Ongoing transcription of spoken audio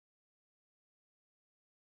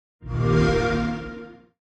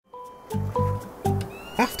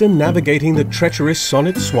After navigating the treacherous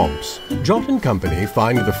Sonnet swamps, Jot and company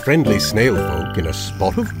find the friendly snail folk in a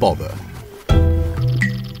spot of bother.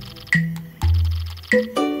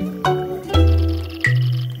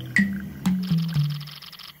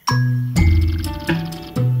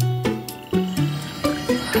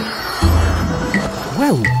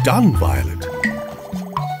 Well done, Violet.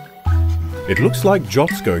 It looks like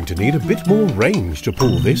Jot's going to need a bit more range to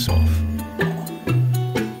pull this off.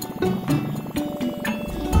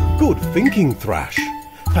 Good thinking, Thrash.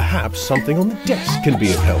 Perhaps something on the desk can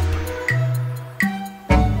be of help.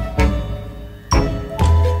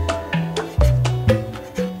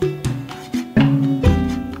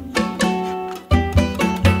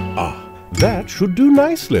 Ah, that should do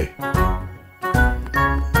nicely.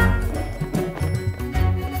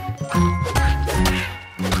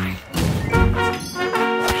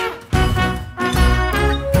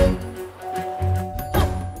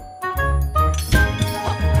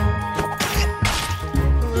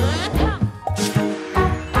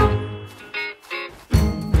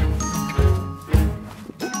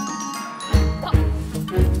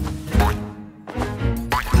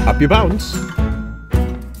 Up you bounce.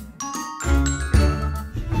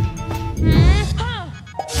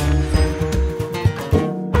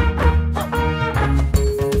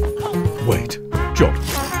 Wait, Jot,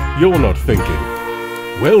 you're not thinking.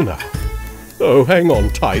 Well now. Oh, hang on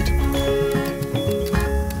tight.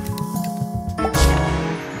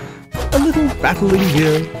 A little battling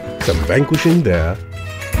here, some vanquishing there.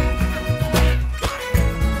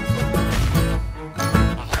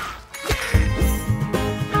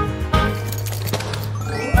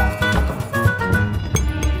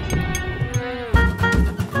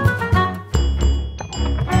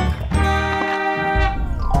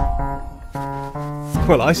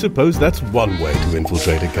 Well, I suppose that's one way to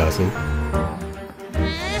infiltrate a castle.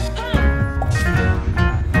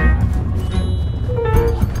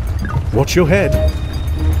 Watch your head.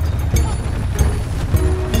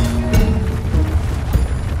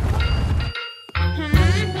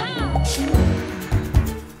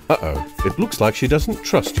 Uh-oh, it looks like she doesn't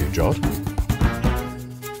trust you, Jot.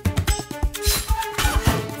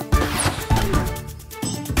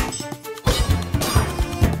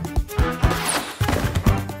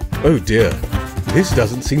 Oh dear, this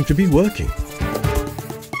doesn't seem to be working.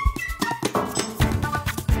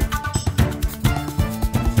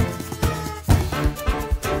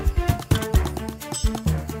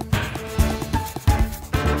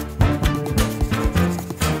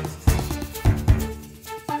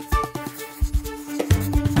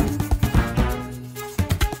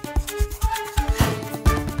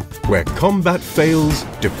 Where combat fails,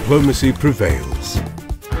 diplomacy prevails.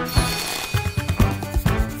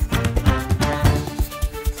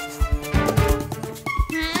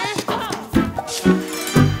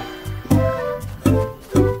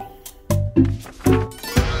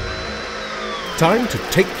 Time to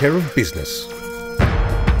take care of business.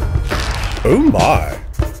 Oh my!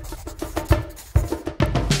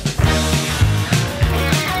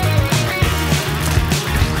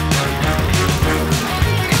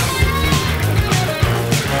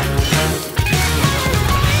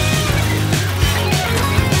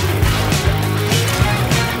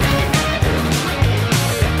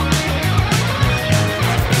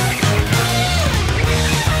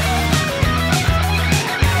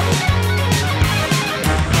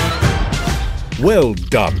 Well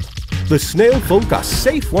done! The snail folk are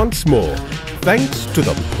safe once more, thanks to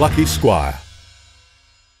the Plucky Squire.